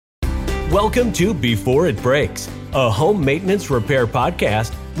Welcome to Before It Breaks, a home maintenance repair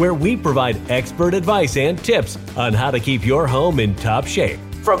podcast where we provide expert advice and tips on how to keep your home in top shape.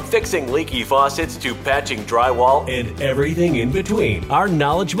 From fixing leaky faucets to patching drywall and everything in between, our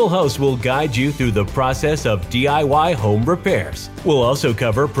knowledgeable hosts will guide you through the process of DIY home repairs. We'll also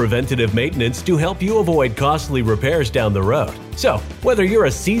cover preventative maintenance to help you avoid costly repairs down the road. So, whether you're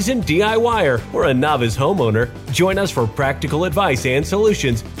a seasoned DIYer or a novice homeowner, join us for practical advice and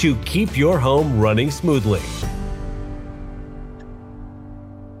solutions to keep your home running smoothly.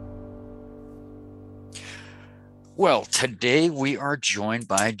 Well, today we are joined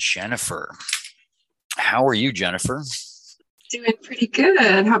by Jennifer. How are you, Jennifer? Doing pretty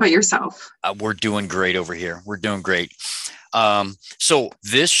good. How about yourself? We're doing great over here. We're doing great. So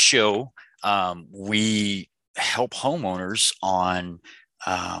this show, we help homeowners on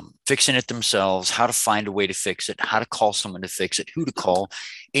fixing it themselves, how to find a way to fix it, how to call someone to fix it, who to call,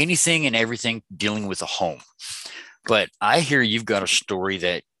 anything and everything dealing with a home. But I hear you've got a story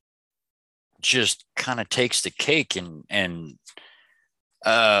that just kind of takes the cake and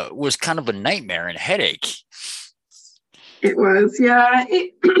was kind of a nightmare and a headache. It was, yeah.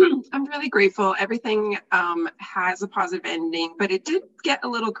 I'm really grateful. Everything has a positive ending, but it did get a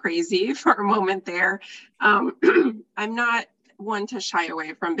little crazy for a moment there. I'm not one to shy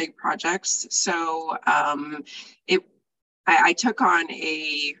away from big projects, so I took on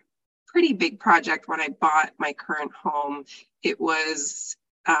a pretty big project when I bought my current home. It was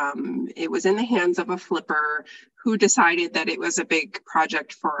in the hands of a flipper who decided that it was a big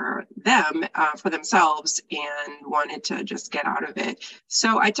project for them, for themselves, and wanted to just get out of it.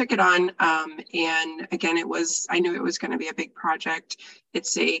 So I took it on, and again, I knew it was going to be a big project.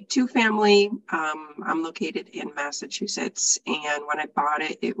 It's a 2-family. I'm located in Massachusetts, and when I bought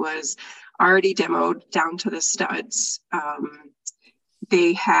it, it was already demoed down to the studs.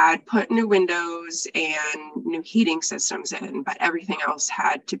 They had put new windows and new heating systems in, but everything else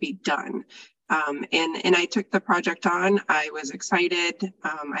had to be done. And I took the project on. I was excited.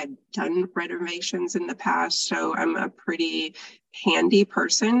 I've done renovations in the past, so I'm a pretty handy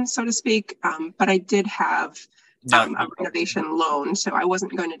person, so to speak. But I did have a renovation loan, so I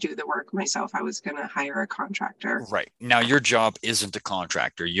wasn't going to do the work myself. I was going to hire a contractor. Right. Now, your job isn't a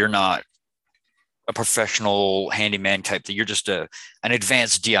contractor. You're not a professional handyman type thing. You're just an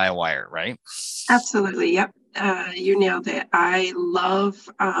advanced DIYer, right? Absolutely. Yep. You nailed it. I love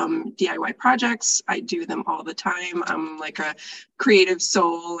DIY projects. I do them all the time. I'm like a creative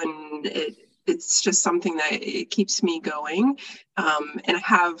soul, and it's just something that it keeps me going. And I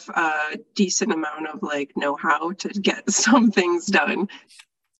have a decent amount of know-how to get some things done.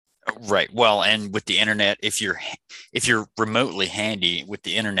 Right. Well, and with the internet, if you're remotely handy with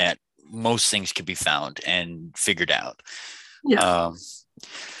the internet, most things can be found and figured out. Yeah.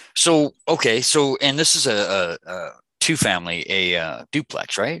 And this is a 2-family, a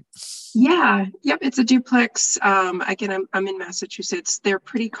duplex, right? Yeah. Yep. It's a duplex. Again, I'm in Massachusetts. They're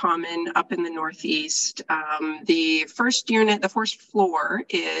pretty common up in the Northeast. The first unit, the first floor,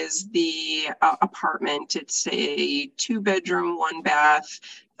 is the apartment. It's a 2-bedroom, 1-bath.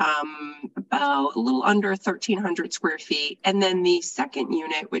 About a little under 1,300 square feet. And then the second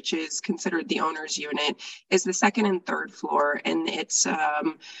unit, which is considered the owner's unit, is the second and third floor. And it's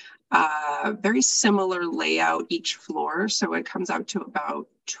very similar layout each floor. So it comes out to about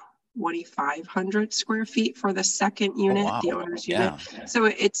 2,500 square feet for the second unit, the owner's unit. So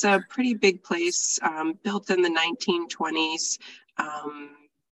it's a pretty big place, built in the 1920s.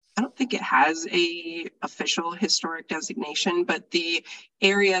 I don't think it has a official historic designation, but the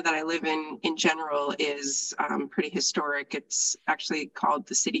area that I live in general is pretty historic. It's actually called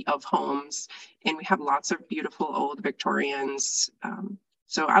the City of Homes, and we have lots of beautiful old Victorians.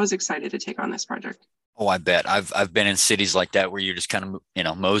 So I was excited to take on this project. Oh, I bet. I've been in cities like that where you're just kind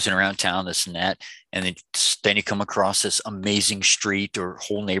of, moseying around town, this and that. And then you come across this amazing street or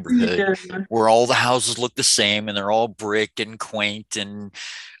whole neighborhood where all the houses look the same and they're all brick and quaint. And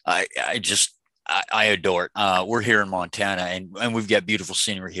I adore it. We're here in Montana and we've got beautiful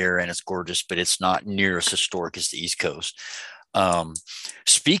scenery here and it's gorgeous, but it's not near as historic as the East Coast.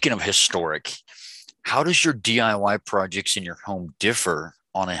 Speaking of historic, how does your DIY projects in your home differ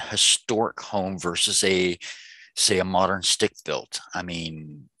on a historic home versus a modern stick built? I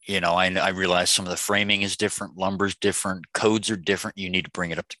mean, I realize some of the framing is different, lumber's different, codes are different. You need to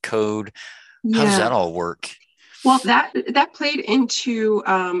bring it up to code. How does that all work? Well, that played into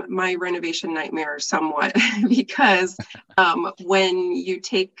my renovation nightmare somewhat because when you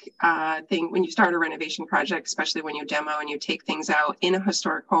take when you start a renovation project, especially when you demo and you take things out in a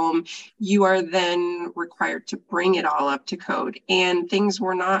historic home, you are then required to bring it all up to code. And things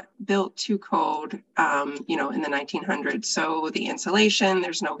were not built to code, in the 1900s. So the insulation,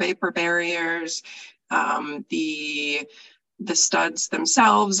 there's no vapor barriers. The studs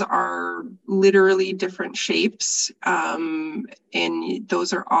themselves are literally different shapes. And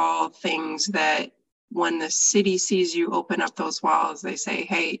those are all things that when the city sees you open up those walls, they say,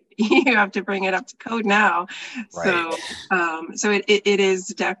 hey, you have to bring it up to code now. Right. So it is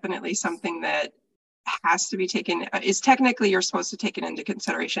definitely something that has to be technically you're supposed to take it into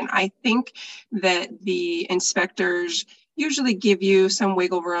consideration. I think that the inspectors usually give you some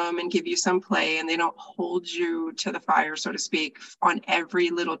wiggle room and give you some play, and they don't hold you to the fire, so to speak, on every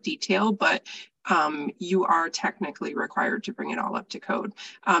little detail, but you are technically required to bring it all up to code.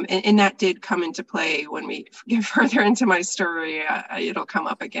 And that did come into play when we get further into my story. It'll come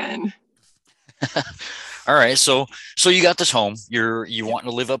up again. All right. So you got this home, you want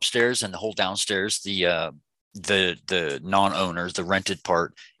to live upstairs, and the whole downstairs, the non-owners, the rented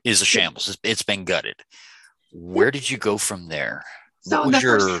part is a shambles. It's been gutted. Where did you go from there? So what was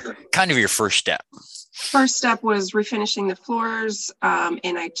your first step? First step was refinishing the floors,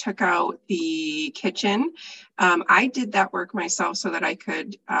 and I took out the kitchen. I did that work myself so that I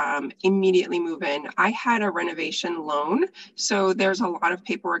could immediately move in. I had a renovation loan, so there's a lot of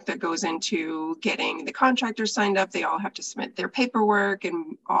paperwork that goes into getting the contractors signed up. They all have to submit their paperwork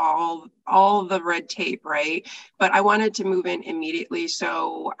and all the red tape, right? But I wanted to move in immediately,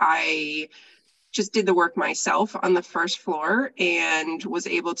 so I just did the work myself on the first floor and was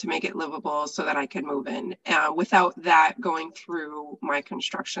able to make it livable so that I could move in without that going through my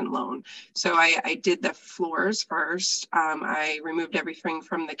construction loan. So I did the floors first. I removed everything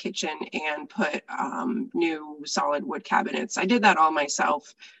from the kitchen and put new solid wood cabinets. I did that all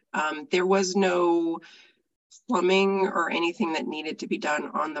myself. There was no plumbing or anything that needed to be done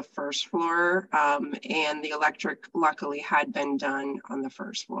on the first floor, and the electric luckily had been done on the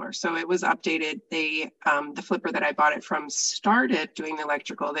first floor, so it was updated. The flipper that I bought it from started doing the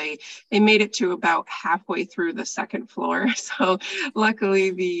electrical. They made it to about halfway through the second floor, so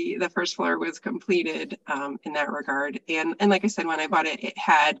luckily the first floor was completed in that regard. And like I said, when I bought it, it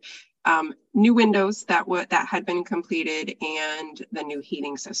had new windows that had been completed, and the new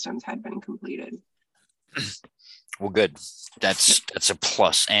heating systems had been completed. Well, good. That's a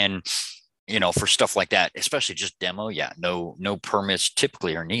plus. And, for stuff like that, especially just demo, no permits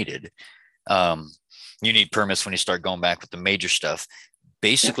typically are needed. You need permits when you start going back with the major stuff.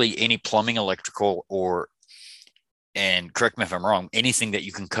 Basically, any plumbing, electrical, and correct me if I'm wrong, anything that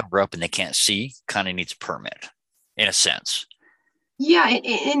you can cover up and they can't see kind of needs a permit in a sense. Yeah,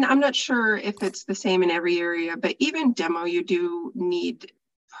 and I'm not sure if it's the same in every area, but even demo, you do need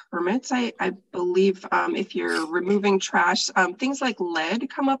permits, I believe. If you're removing trash, things like lead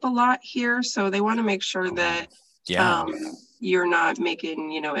come up a lot here, so they want to make sure that you're not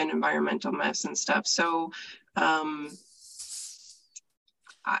making an environmental mess and stuff. So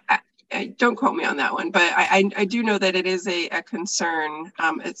I don't quote me on that one, but I do know that it is a concern,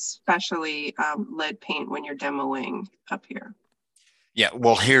 especially lead paint when you're demoing up here. Yeah,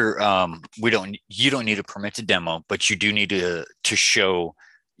 well, here you don't need a permit to demo, but you do need to show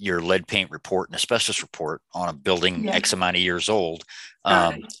your lead paint report and asbestos report on a building X amount of years old.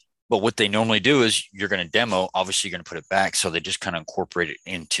 But what they normally do is you're going to demo, obviously you're going to put it back. So they just kind of incorporate it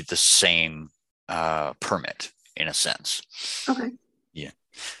into the same permit in a sense. Okay. Yeah.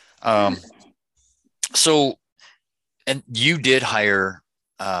 So, and you did hire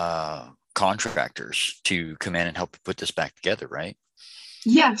contractors to come in and help put this back together, right?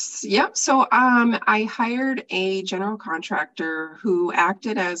 Yes. Yep. So I hired a general contractor who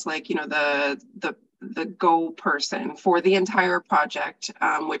acted as the go person for the entire project,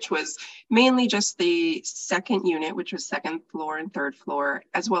 which was mainly just the second unit, which was second floor and third floor,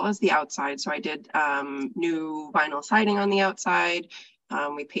 as well as the outside. So I did new vinyl siding on the outside.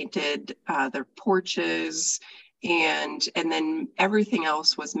 We painted the porches. And then everything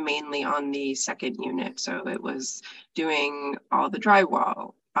else was mainly on the second unit. So it was doing all the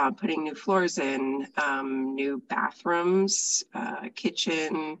drywall, putting new floors in, new bathrooms,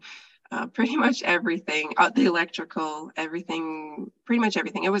 kitchen, pretty much everything, the electrical, everything, pretty much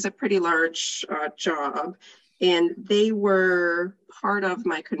everything. It was a pretty large job, and they were part of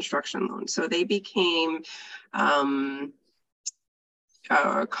my construction loan. So they became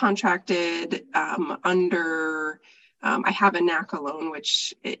contracted under I have a NACA loan,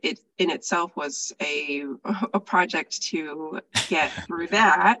 which it in itself was a project to get through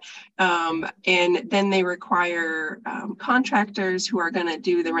that. And then they require contractors who are going to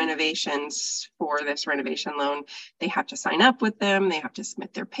do the renovations for this renovation loan. They have to sign up with them. They have to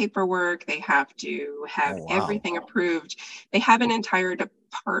submit their paperwork. They have to have everything approved. They have an entire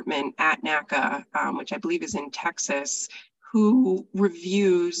department at NACA, which I believe is in Texas, who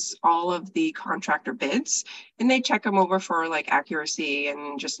reviews all of the contractor bids, and they check them over for like accuracy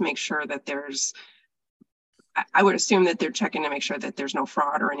and just make sure that I would assume that they're checking to make sure that there's no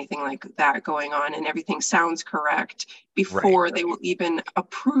fraud or anything like that going on and everything sounds correct before they will even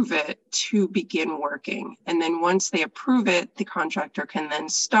approve it to begin working. And then once they approve it, the contractor can then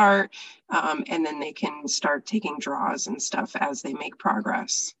start, and then they can start taking draws and stuff as they make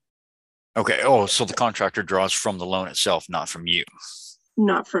progress. Okay. Oh, so the contractor draws from the loan itself, not from you.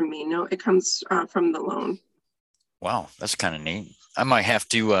 Not from me. No, it comes from the loan. Wow, that's kind of neat. I might have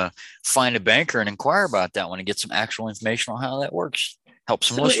to find a banker and inquire about that one and get some actual information on how that works. Help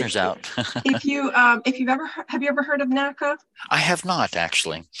some listeners out. Have you ever heard of NACA? I have not,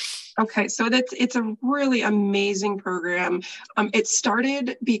 actually. Okay, so it's a really amazing program. It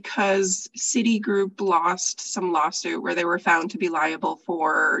started because Citigroup lost some lawsuit where they were found to be liable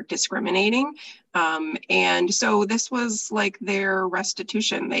for discriminating. And so this was like their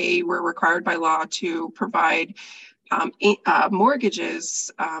restitution. They were required by law to provide mortgages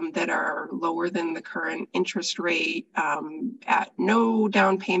that are lower than the current interest rate at no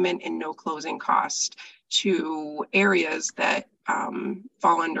down payment and no closing cost to areas that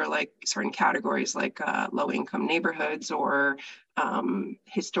fall under like certain categories like low income neighborhoods or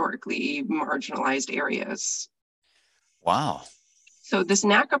historically marginalized areas. Wow. So this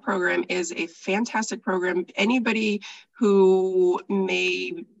NACA program is a fantastic program. Anybody who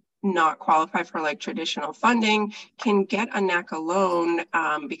may not qualify for like traditional funding can get a NACA loan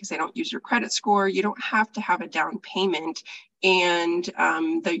because they don't use your credit score. You don't have to have a down payment, and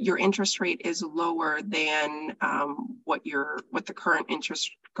your interest rate is lower than what the current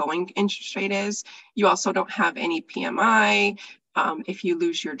interest rate is. You also don't have any PMI. If you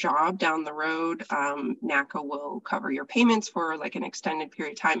lose your job down the road, NACA will cover your payments for like an extended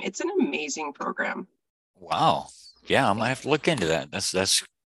period of time. It's an amazing program. Wow. Yeah, I might have to look into that. That's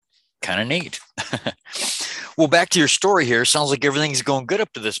kind of neat. Well, back to your story here. Sounds like everything's going good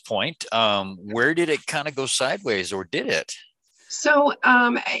up to this point. Where did it kind of go sideways, or did it? So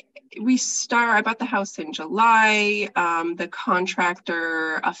I bought the house in July. The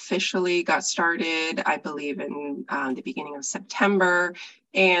contractor officially got started, I believe, in the beginning of September.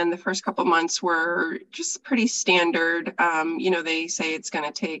 And the first couple months were just pretty standard. They say it's going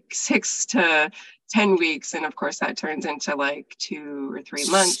to take 6 to 10 weeks. And of course, that turns into like 2 or 3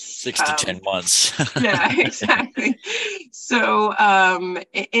 months. 6 to 10 months. Yeah, exactly. So, and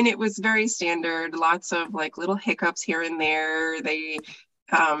it was very standard, lots of like little hiccups here and there. They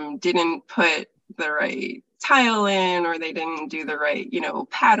didn't put the right tile in, or they didn't do the right,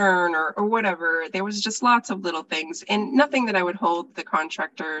 pattern or whatever. There was just lots of little things, and nothing that I would hold the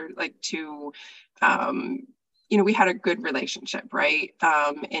contractor like to, we had a good relationship, right?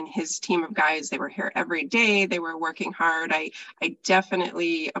 And his team of guys, they were here every day. They were working hard. I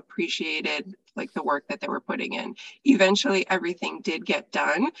definitely appreciated like the work that they were putting in. Eventually everything did get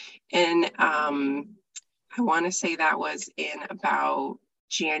done. And I want to say that was in about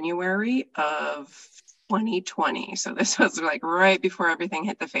January of 2020. So this was like right before everything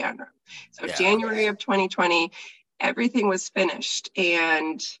hit the fan. So yeah. January of 2020, everything was finished,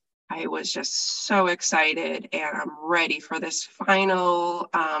 and I was just so excited, and I'm ready for this final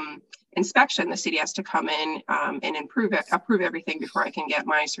inspection. The city has to come in and approve everything before I can get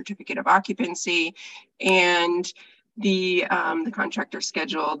my certificate of occupancy. And the contractor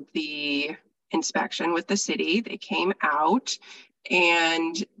scheduled the inspection with the city. They came out,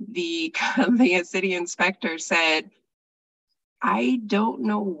 and the city inspector said, I don't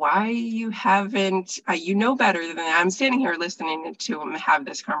know why you haven't, you know better than that. I'm standing here listening to him have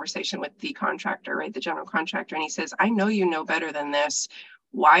this conversation with the contractor, right? The general contractor. And he says, I know you know better than this.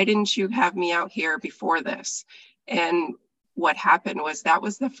 Why didn't you have me out here before this? And what happened was that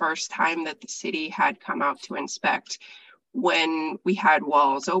was the first time that the city had come out to inspect. When we had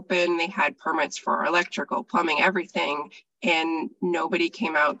walls open, they had permits for electrical, plumbing, everything. And nobody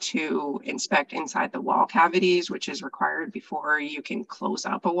came out to inspect inside the wall cavities, which is required before you can close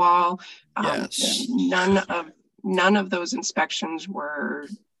up a wall. Yes. None of those inspections were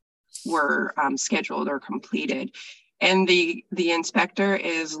scheduled or completed. And the inspector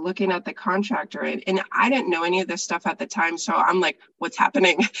is looking at the contractor, and I didn't know any of this stuff at the time. So I'm like, what's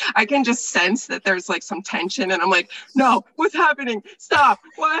happening? I can just sense that there's like some tension, and I'm like, no, what's happening? Stop,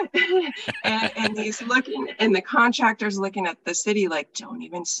 what? and he's looking, and the contractor's looking at the city like, don't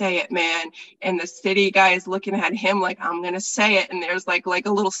even say it, man. And the city guy is looking at him like, I'm gonna say it. And there's like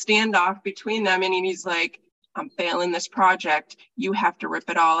a little standoff between them, and he's like, I'm failing this project. You have to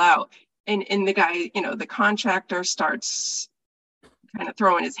rip it all out. And the guy, the contractor starts kind of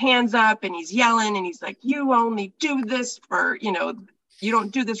throwing his hands up, and he's yelling, and he's like, you only do this for, you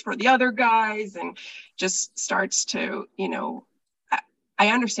don't do this for the other guys, and just starts to, I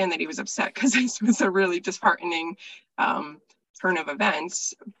understand that he was upset because this was a really disheartening turn of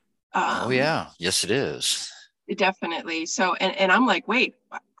events. Oh yeah, yes it is. Definitely. So, and I'm like, wait,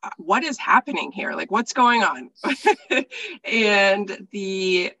 what is happening here? Like, what's going on? And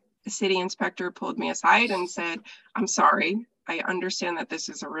the city inspector pulled me aside and said, I'm sorry. I understand that this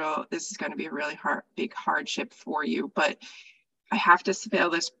is going to be a really big hardship for you, but I have to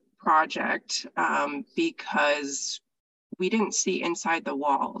fail this project because we didn't see inside the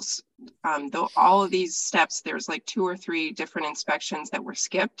walls. Though all of these steps, there's like 2 or 3 different inspections that were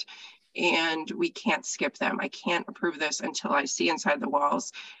skipped, and we can't skip them. I can't approve this until I see inside the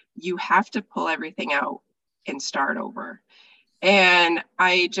walls. You have to pull everything out and start over. And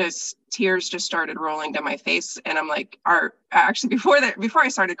tears just started rolling down my face. And I'm like, before I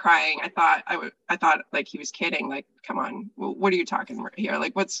started crying, I thought like he was kidding. Like, come on, what are you talking about here?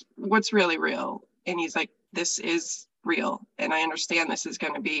 Like, what's really real? And he's like, this is real. And I understand this is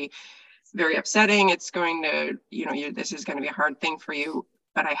going to be very upsetting. It's going to, this is going to be a hard thing for you,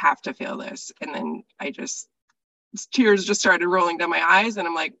 but I have to feel this. And then tears just started rolling down my eyes. And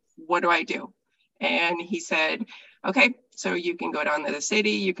I'm like, what do I do? And he said, okay, so you can go down to the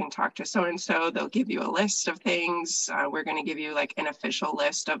city, you can talk to so-and-so, they'll give you a list of things. We're going to give you like an official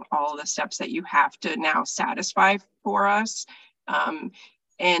list of all the steps that you have to now satisfy for us.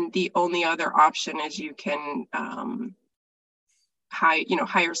 And the only other option is you can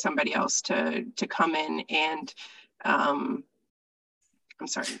hire somebody else to come in and I'm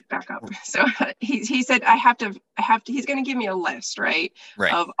sorry, back up. So he said, he's going to give me a list, right,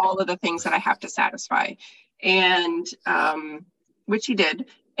 of all of the things that I have to satisfy. And which he did.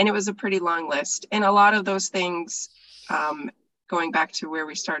 And it was a pretty long list. And a lot of those things, going back to where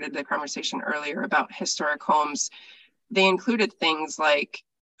we started the conversation earlier about historic homes, they included things like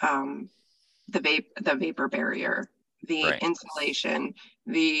the vapor barrier, the insulation,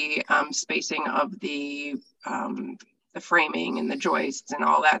 the spacing of the framing and the joists and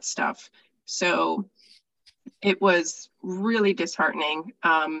all that stuff. So it was really disheartening.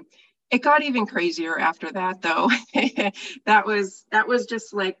 It got even crazier after that, though. that was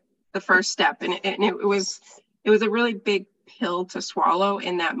just like the first step, and it was a really big pill to swallow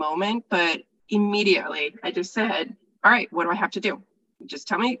in that moment. But immediately, I just said, "All right, what do I have to do? Just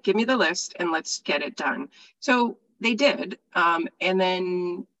tell me, give me the list, and let's get it done." So they did, and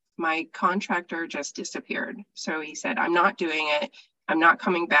then my contractor just disappeared. So he said, "I'm not doing it. I'm not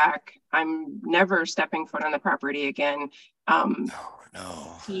coming back. I'm never stepping foot on the property again."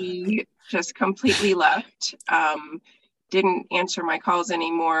 No. He just completely left, didn't answer my calls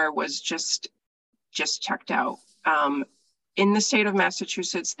anymore, was just checked out. In the state of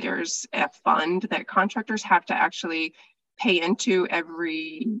Massachusetts, there's a fund that contractors have to actually pay into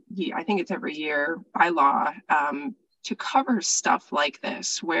every year by law, to cover stuff like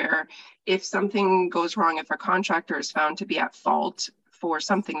this, where if something goes wrong, if a contractor is found to be at fault for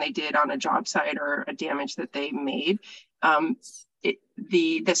something they did on a job site or a damage that they made,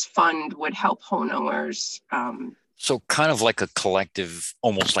 this fund would help homeowners. So kind of like a collective,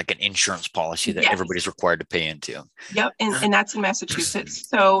 almost like an insurance policy that everybody's required to pay into. Yep, and that's in Massachusetts.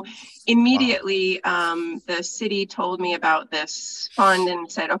 So immediately, the city told me about this fund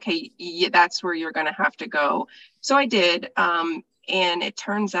and said, okay, that's where you're going to have to go. So I did, and it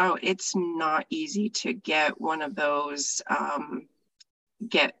turns out it's not easy to get one of those,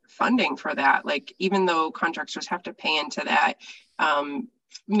 get funding for that. Like, even though contractors have to pay into that,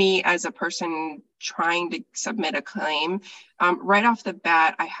 me as a person trying to submit a claim, right off the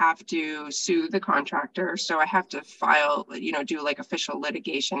bat, I have to sue the contractor. So I have to file, do like official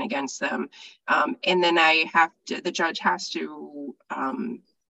litigation against them. And then the judge has to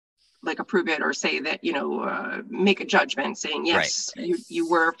like approve it or say that, make a judgment saying, yes, you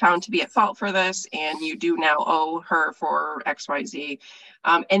were found to be at fault for this, and you do now owe her for XYZ.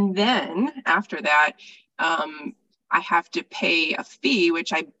 And then after that, I have to pay a fee,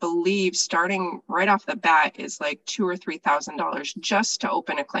 which I believe starting right off the bat is like $2,000 or $3,000 just to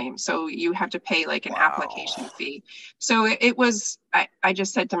open a claim. So you have to pay like an application fee. So it was, I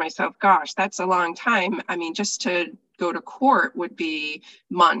just said to myself, gosh, that's a long time. I mean, just to go to court would be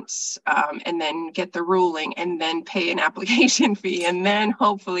months, and then get the ruling and then pay an application fee, and then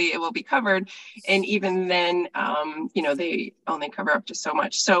hopefully it will be covered. And even then, they only cover up to so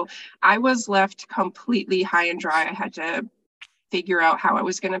much. So I was left completely high and dry. I had to figure out how I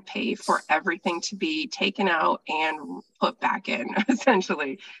was going to pay for everything to be taken out and put back in,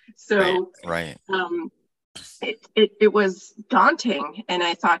 essentially. So right. It was daunting. And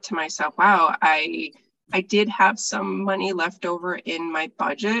I thought to myself, wow, I did have some money left over in my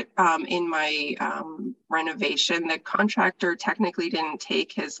budget, in my renovation. The contractor technically didn't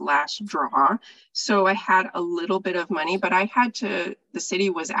take his last draw. So I had a little bit of money, but the city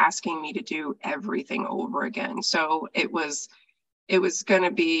was asking me to do everything over again. So it was going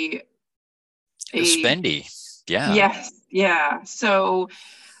to be spendy. Yeah. Yes. Yeah. So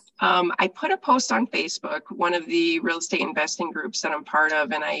I put a post on Facebook, one of the real estate investing groups that I'm part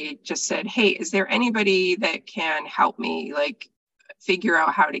of, and I just said, hey, is there anybody that can help me like figure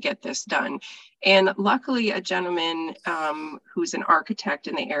out how to get this done? And luckily, a gentleman who's an architect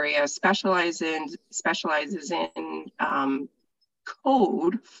in the area specializes in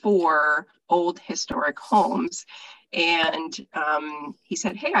code for old historic homes. And he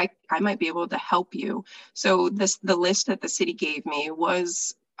said, hey, I might be able to help you. So the list that the city gave me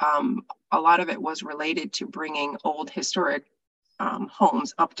was, a lot of it was related to bringing old historic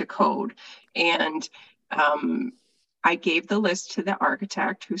homes up to code. And I gave the list to the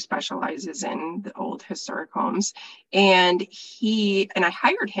architect who specializes in the old historic homes. And I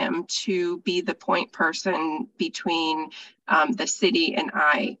hired him to be the point person between the city and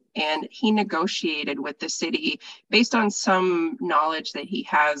I. And he negotiated with the city based on some knowledge that he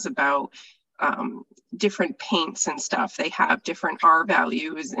has about different paints and stuff. They have different R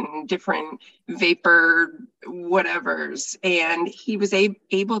values and different vapor whatevers. And he was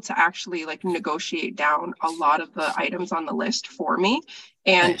able to actually like negotiate down a lot of the items on the list for me.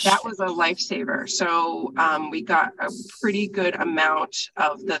 And Nice. that was a lifesaver. So we got a pretty good amount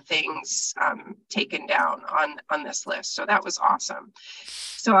of the things taken down on this list. So that was awesome.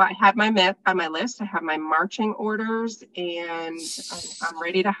 So I had my list, I have my marching orders, and I'm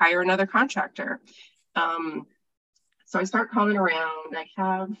ready to hire another contractor. So I start calling around. I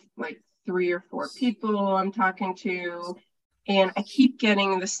have like 3 or 4 people I'm talking to, and I keep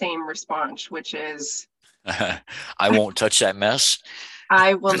getting the same response, which is, I won't touch that mess.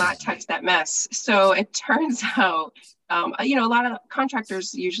 I will not touch that mess. So it turns out, a lot of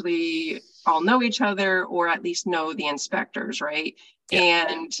contractors usually all know each other, or at least know the inspectors, right? Yeah.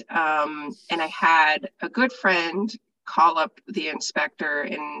 And I had a good friend call up the inspector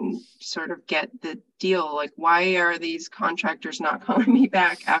and sort of get the deal. Like, why are these contractors not calling me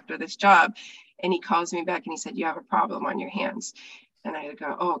back after this job? And he calls me back and he said, you have a problem on your hands. And I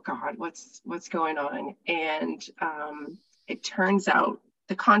go, oh God, what's going on? And it turns out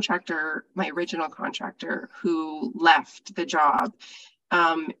the contractor, my original contractor who left the job,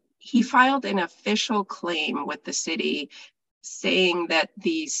 he filed an official claim with the city saying that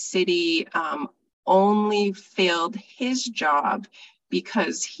the city only failed his job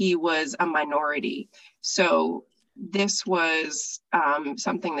because he was a minority. So this was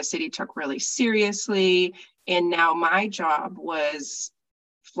something the city took really seriously. And now my job was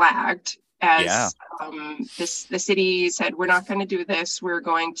flagged as the city said, we're not going to do this. We're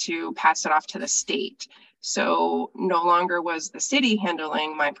going to pass it off to the state. So no longer was the city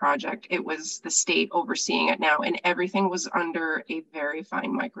handling my project. It was the state overseeing it now. And everything was under a very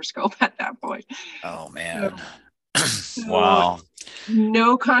fine microscope at that point. Oh, man. So wow.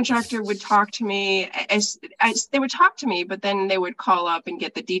 No contractor would talk to me. They would talk to me, but then they would call up and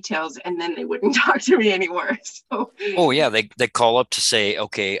get the details, and then they wouldn't talk to me anymore. So, oh yeah, they call up to say,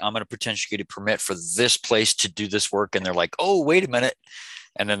 okay, I'm going to potentially get a permit for this place to do this work, and they're like, oh, wait a minute,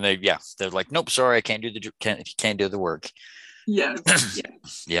 and then they're like, nope, sorry, I can't do the work. Yes.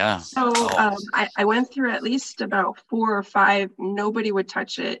 Yeah. So I went through at least about 4 or 5. Nobody would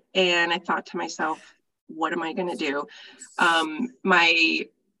touch it, and I thought to myself, what am I going to do? My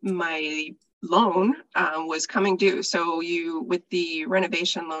loan was coming due. So with the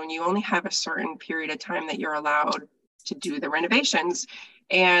renovation loan, you only have a certain period of time that you're allowed to do the renovations.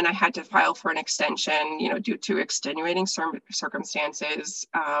 And I had to file for an extension, due to extenuating circumstances,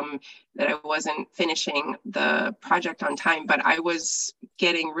 that I wasn't finishing the project on time, but I was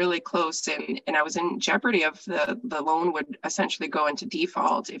getting really close, and I was in jeopardy of the loan would essentially go into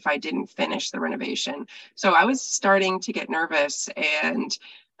default if I didn't finish the renovation. So I was starting to get nervous, and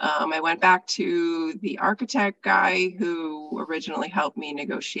I went back to the architect guy who originally helped me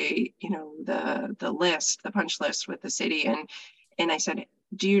negotiate, the punch list with the city. And I said,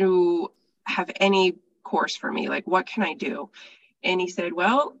 do you have any course for me? Like, what can I do? And he said,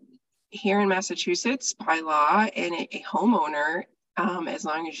 well, here in Massachusetts, by law, and a homeowner, as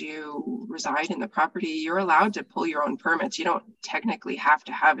long as you reside in the property, you're allowed to pull your own permits. You don't technically have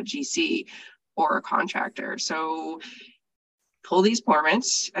to have a GC or a contractor. So pull these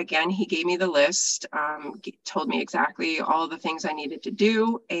permits. Again, he gave me the list, told me exactly all the things I needed to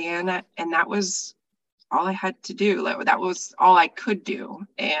do. And that was all I had to do. That was all I could do.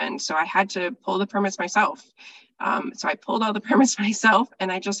 And so I had to pull the permits myself. So I pulled all the permits myself, and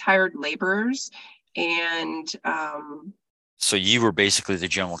I just hired laborers. And so you were basically the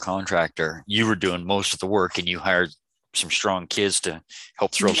general contractor. You were doing most of the work, and you hired some strong kids to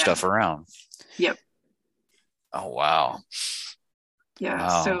help throw stuff around. Yep. Oh, wow. Yeah.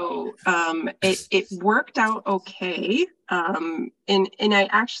 Wow. So it worked out okay. And I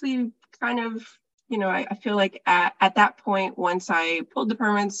actually kind of, I feel like at that point, once I pulled the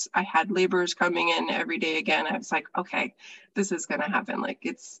permits, I had laborers coming in every day again. I was like, okay, this is going to happen. Like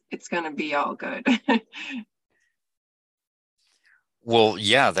it's going to be all good. Well,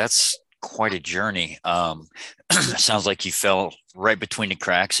 yeah, that's quite a journey. Sounds like you fell right between the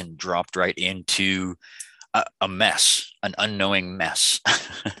cracks and dropped right into a mess, an unknowing mess.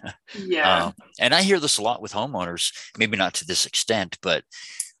 Yeah. And I hear this a lot with homeowners, maybe not to this extent, but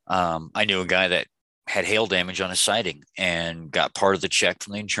I knew a guy that had hail damage on his siding and got part of the check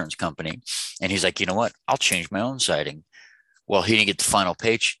from the insurance company. And he's like, you know what? I'll change my own siding. Well, he didn't get the final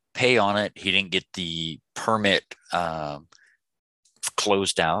pay on it. He didn't get the permit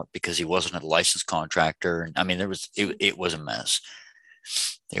closed out because he wasn't a licensed contractor. And I mean, it was a mess.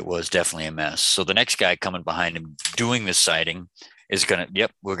 It was definitely a mess. So the next guy coming behind him doing the siding is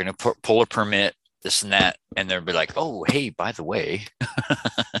we're going to pull a permit, this and that. And they'll be like, oh, hey, by the way.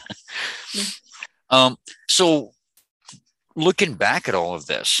 So looking back at all of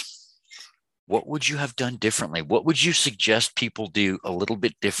this, what would you have done differently? What would you suggest people do a little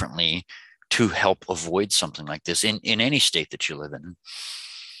bit differently to help avoid something like this in any state that you live in?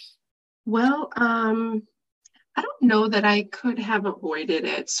 Well, I don't know that I could have avoided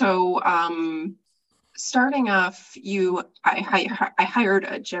it. So starting off, I hired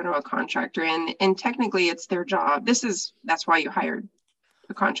a general contractor, and technically it's their job. That's why you hired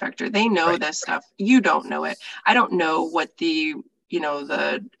a contractor. They know this stuff. You don't know it. I don't know what the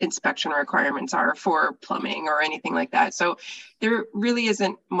inspection requirements are for plumbing or anything like that. So there really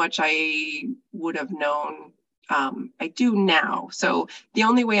isn't much I would have known. I do now. So the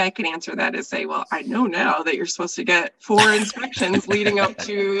only way I could answer that is say, well, I know now that you're supposed to get 4 inspections leading up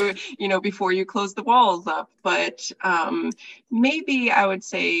to, before you close the walls up. But maybe I would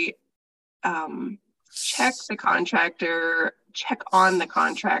say, check on the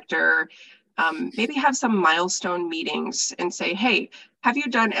contractor, maybe have some milestone meetings and say, hey, have you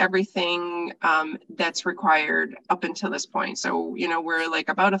done everything that's required up until this point? So, we're like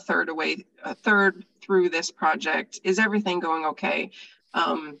about a third through this project. Is everything going okay?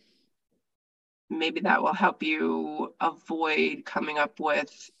 Maybe that will help you avoid coming up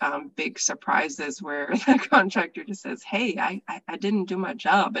with big surprises where the contractor just says, hey, I didn't do my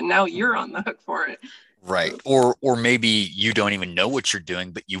job, and now you're on the hook for it. Right. Or maybe you don't even know what you're doing,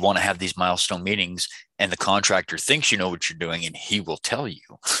 but you want to have these milestone meetings and the contractor thinks you know what you're doing and he will tell you.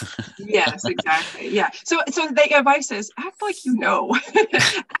 Yes, exactly. Yeah. So the advice is act like you know.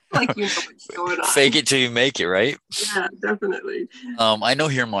 Act like you know what's going on. Fake it till you make it, right? Yeah, definitely. I know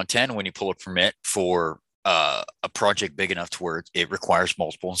here in Montana, when you pull a permit for a project big enough to where it requires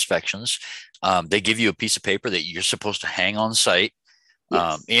multiple inspections, they give you a piece of paper that you're supposed to hang on site.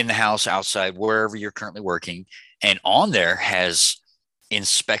 Yes. In the house, outside, wherever you're currently working. And on there has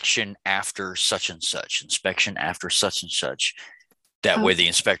inspection after such and such, inspection after such and such. That way the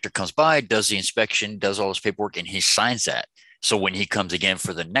inspector comes by, does the inspection, does all this paperwork, and he signs that. So when he comes again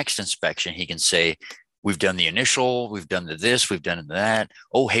for the next inspection, he can say, we've done the initial, we've done this, we've done that.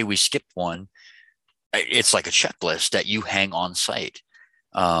 Oh, hey, we skipped one. It's like a checklist that you hang on site.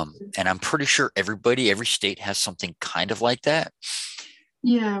 And I'm pretty sure every state has something kind of like that.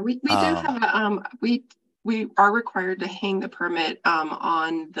 Yeah, we do have we are required to hang the permit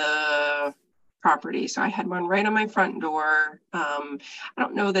on the property. So I had one right on my front door. I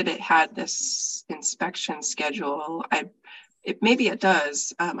don't know that it had this inspection schedule. Maybe it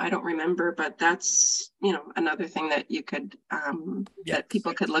does. I don't remember, but that's, another thing that you could, that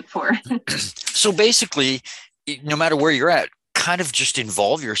people could look for. So basically, no matter where you're at, kind of just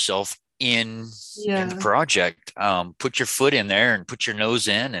involve yourself in the project. Put your foot in there and put your nose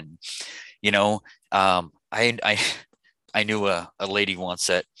in. And, I knew a lady once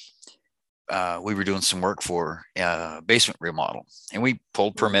that we were doing some work for basement remodel, and we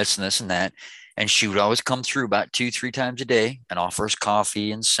pulled permits and this and that. And she would always come through about 2-3 times a day and offer us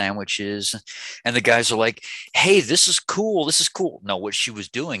coffee and sandwiches. And the guys are like, hey, this is cool. This is cool. No, what she was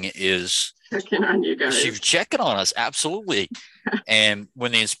doing is checking on you guys. She was checking on us. Absolutely. And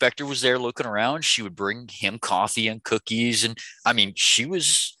when the inspector was there looking around, she would bring him coffee and cookies. And I mean,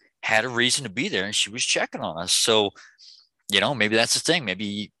 had a reason to be there, and she was checking on us. So, maybe that's the thing.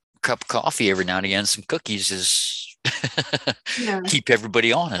 Maybe a cup of coffee every now and again, some cookies is keep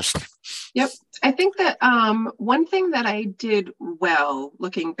everybody honest. Yep. I think that one thing that I did well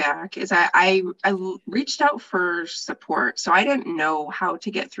looking back is I reached out for support. So I didn't know how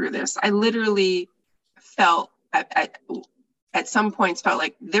to get through this. I literally felt at some points felt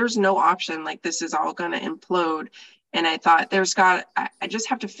like there's no option, like this is all going to implode. And I thought I just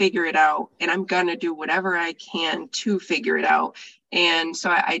have to figure it out, and I'm going to do whatever I can to figure it out. And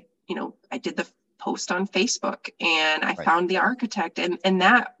so I did the post on Facebook, and I found the architect, and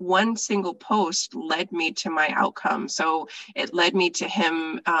that one single post led me to my outcome. So it led me to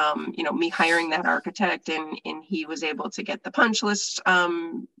him, me hiring that architect, and he was able to get the punch list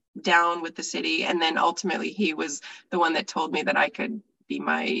down with the city. And then ultimately he was the one that told me that I could be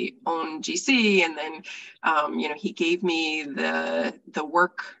my own GC. And then, he gave me the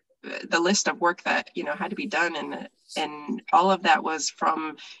list of work that, had to be done. And all of that was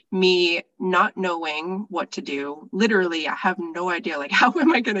from me not knowing what to do. Literally, I have no idea, like, how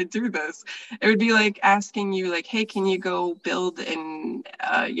am I going to do this? It would be like asking you, like, hey, can you go build a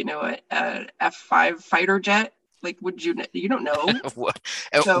F-5 fighter jet? Like, you don't know.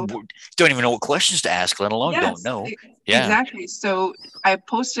 So, don't even know what questions to ask, let alone don't know. Yeah, exactly. So I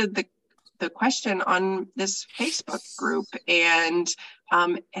posted the question on this Facebook group, and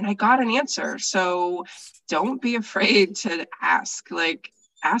I got an answer. So don't be afraid to ask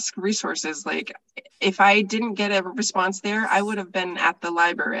resources. Like, if I didn't get a response there, I would have been at the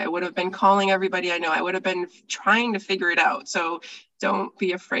library. I would have been calling everybody I know. I would have been trying to figure it out. So don't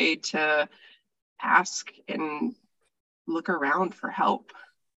be afraid to ask and look around for help.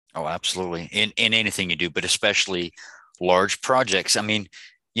 Oh, absolutely. In anything you do, but especially large projects. I mean,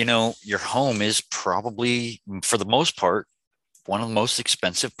 your home is probably, for the most part, one of the most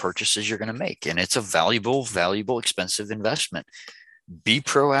expensive purchases you're going to make. And it's a valuable, expensive investment. Be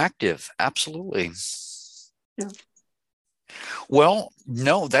proactive. Absolutely. Yeah. Well,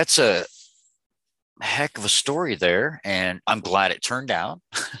 no, that's a heck of a story there. And I'm glad it turned out.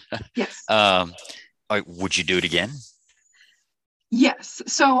 Yes. Would you do it again? Yes.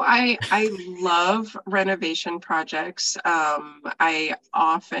 So I love renovation projects. I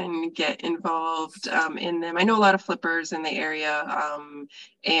often get involved in them. I know a lot of flippers in the area.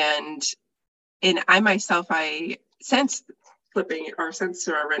 And I myself, since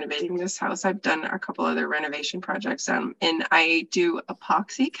renovating this house, I've done a couple other renovation projects. And I do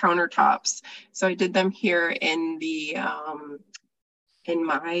epoxy countertops. So I did them here in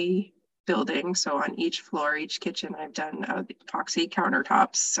my building. So on each floor, each kitchen, I've done epoxy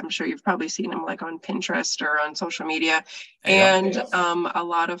countertops. I'm sure you've probably seen them like on Pinterest or on social media. And a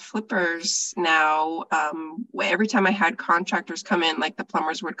lot of flippers now, every time I had contractors come in, like the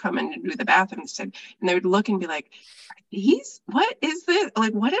plumbers would come in to do the bathrooms, and they would look and be like, what is this?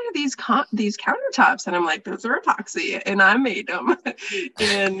 Like, what are these countertops? And I'm like, those are epoxy, and I made them.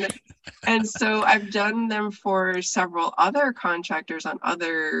 and so I've done them for several other contractors on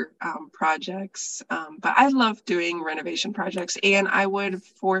other projects. But I love doing renovation projects, and I would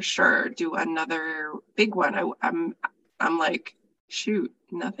for sure do another big one. I'm like, shoot,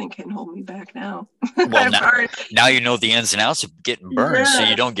 nothing can hold me back now. Well, now you know the ins and outs of getting burned, so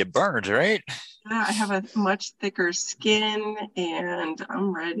you don't get burned, right? Yeah, I have a much thicker skin, and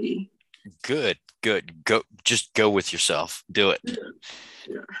I'm ready. Good. Just go with yourself. Do it.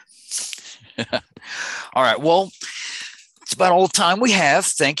 Yeah. All right. Well, it's about all the time we have.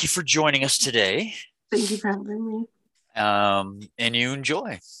 Thank you for joining us today. Thank you for having me. And you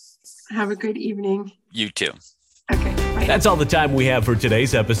enjoy. Have a good evening. You too. Okay. Bye. That's all the time we have for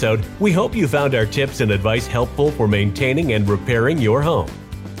today's episode. We hope you found our tips and advice helpful for maintaining and repairing your home.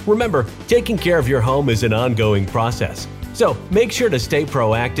 Remember, taking care of your home is an ongoing process. So make sure to stay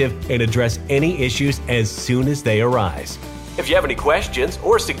proactive and address any issues as soon as they arise. If you have any questions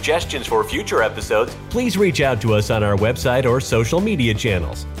or suggestions for future episodes, please reach out to us on our website or social media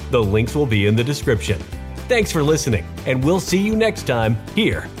channels. The links will be in the description. Thanks for listening, and we'll see you next time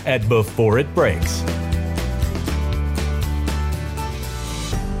here at Before It Breaks.